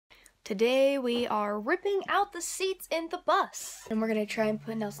Today we are ripping out the seats in the bus. And we're gonna try and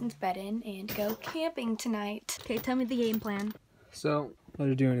put Nelson's bed in and go camping tonight. Okay, tell me the game plan. So what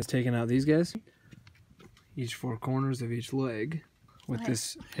you're doing is taking out these guys, each four corners of each leg, with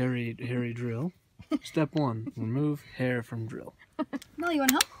this hairy drill. Step one, remove hair from drill. Mel, you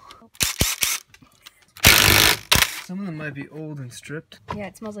wanna help? Some of them might be old and stripped. Yeah,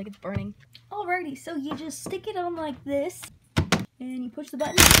 it smells like it's burning. Alrighty, so you just stick it on like this, and you push the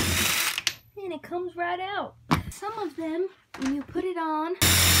button, and it comes right out. Some of them, when you put it on,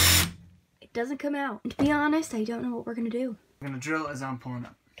 it doesn't come out. And to be honest, I don't know what we're gonna do. I'm gonna drill as I'm pulling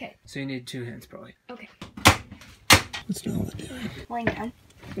up. Okay. So you need 2 hands probably. Okay. What's Noah doing? Laying down.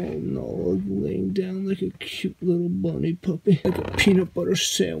 Oh no, laying down like a cute little bunny puppy. Like a peanut butter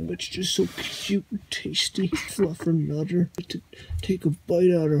sandwich, just so cute and tasty. Fluffer nutter. To take a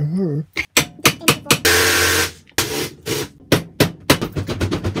bite out of her.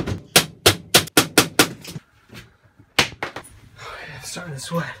 I'm starting to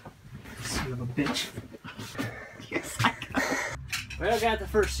sweat. Son of a bitch. Yes, I go. Well, I got the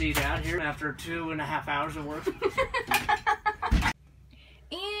first seat out here after 2.5 hours of work.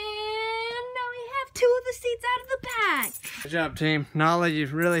 Two of the seats out of the back. Good job, team. Nala, you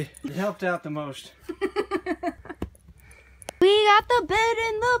helped out the most. We got the bed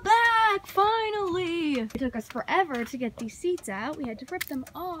in the back, finally. It took us forever to get these seats out. We had to rip them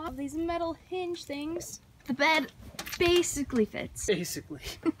off these metal hinge things. The bed basically fits. Basically.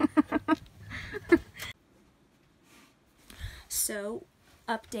 So,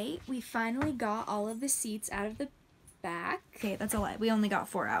 update. We finally got all of the seats out of the back. Okay, that's a lie. We only got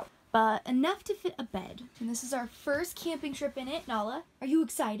 4 out. But enough to fit a bed. And this is our first camping trip in it. Nala, are you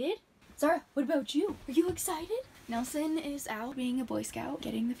excited? Zara, what about you? Are you excited? Nelson is out being a Boy Scout,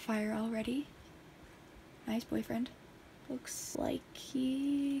 getting the fire all ready. Nice boyfriend. Looks like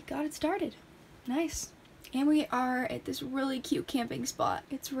he got it started. Nice. And we are at this really cute camping spot.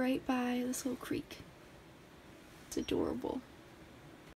 It's right by this little creek. It's adorable.